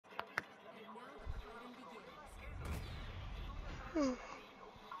An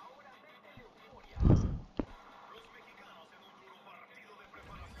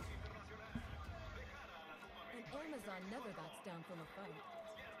Amazon never backs down from a fight.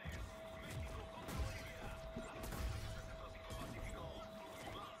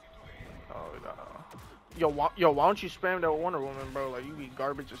 Oh no. Yo, why don't you spam that Wonder Woman, bro? Like you be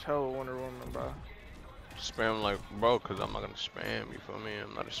garbage as hell with Wonder Woman, bro. Spam like, bro, cause I'm not gonna spam. You feel me?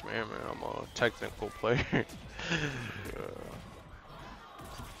 I'm not a spammer. I'm a technical player. Yeah.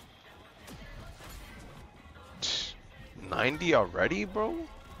 90 already, bro?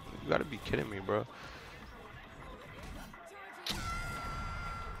 You gotta be kidding me, bro.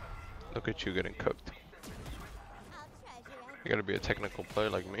 Look at you getting cooked. You gotta be a technical player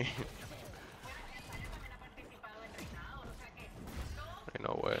like me. Ain't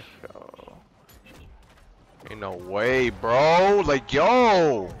no way. Yo. Ain't no way, bro. Like,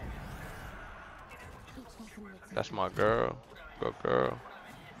 yo. That's my girl. Good girl.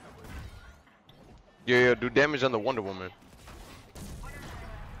 Yeah, do damage on the Wonder Woman.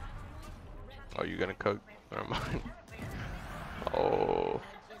 Oh, you getting cooked? Never mind. Oh.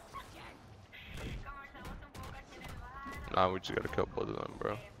 Nah, we just gotta kill both of them,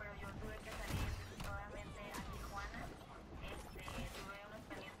 bro.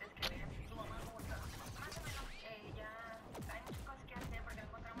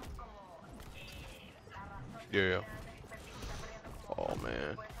 Yeah. Oh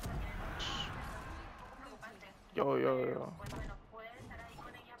man. Yo.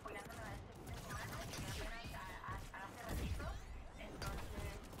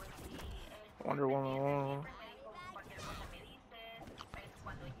 Wonder Woman.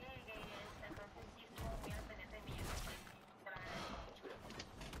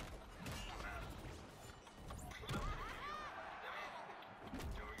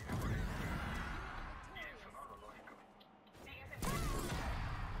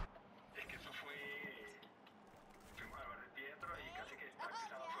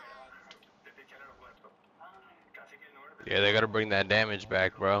 Yeah, they gotta bring that damage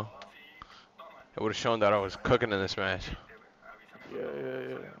back, bro. It would have shown that I was cooking in this match.